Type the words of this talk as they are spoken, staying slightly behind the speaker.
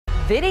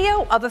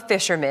Video of a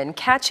fisherman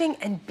catching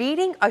and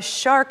beating a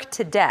shark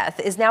to death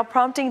is now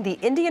prompting the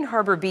Indian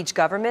Harbour Beach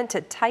government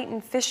to tighten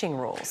fishing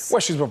rules.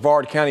 West's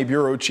Brevard County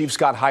Bureau Chief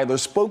Scott Heidler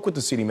spoke with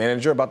the city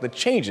manager about the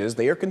changes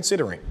they are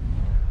considering.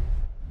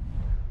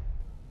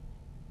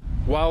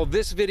 While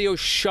this video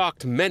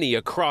shocked many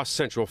across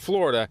Central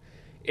Florida,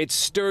 it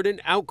stirred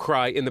an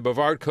outcry in the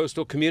Brevard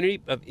coastal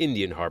community of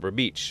Indian Harbour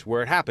Beach,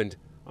 where it happened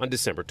on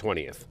December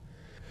 20th.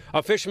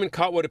 A fisherman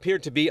caught what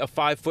appeared to be a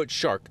 5-foot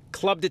shark,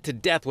 clubbed it to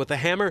death with a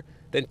hammer,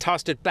 then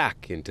tossed it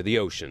back into the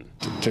ocean.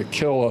 To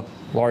kill a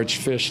large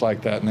fish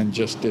like that and then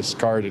just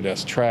discard it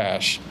as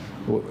trash,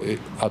 it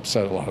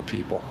upset a lot of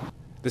people.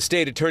 The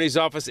state attorney's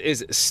office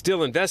is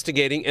still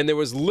investigating, and there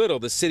was little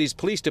the city's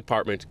police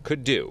department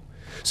could do.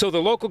 So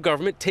the local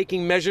government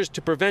taking measures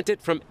to prevent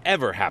it from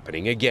ever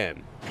happening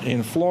again.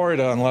 In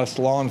Florida, unless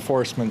law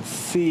enforcement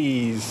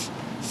sees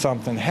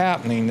something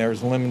happening,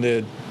 there's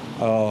limited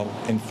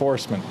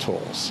enforcement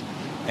tools.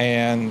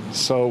 And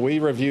so we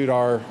reviewed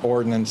our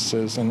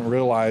ordinances and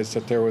realized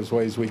that there was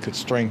ways we could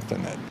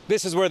strengthen it.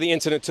 This is where the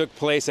incident took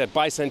place at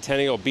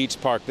Bicentennial Beach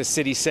Park. The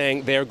city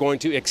saying they're going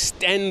to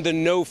extend the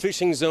no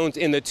fishing zones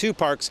in the 2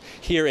 parks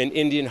here in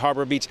Indian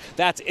Harbour Beach.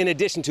 That's in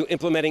addition to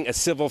implementing a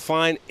civil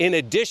fine, in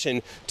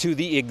addition to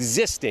the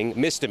existing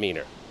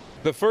misdemeanor.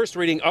 The first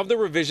reading of the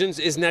revisions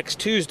is next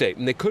Tuesday,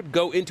 and they could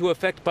go into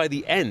effect by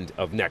the end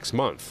of next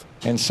month.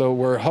 And so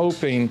we're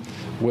hoping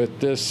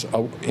with this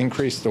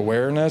increased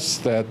awareness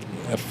that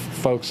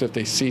folks, if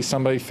they see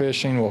somebody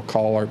fishing, will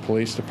call our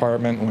police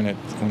department when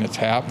it's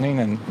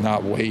happening and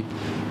not wait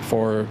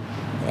for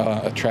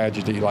a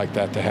tragedy like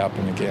that to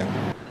happen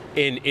again.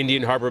 In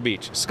Indian Harbour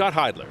Beach, Scott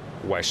Heidler,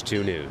 West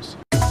 2 News.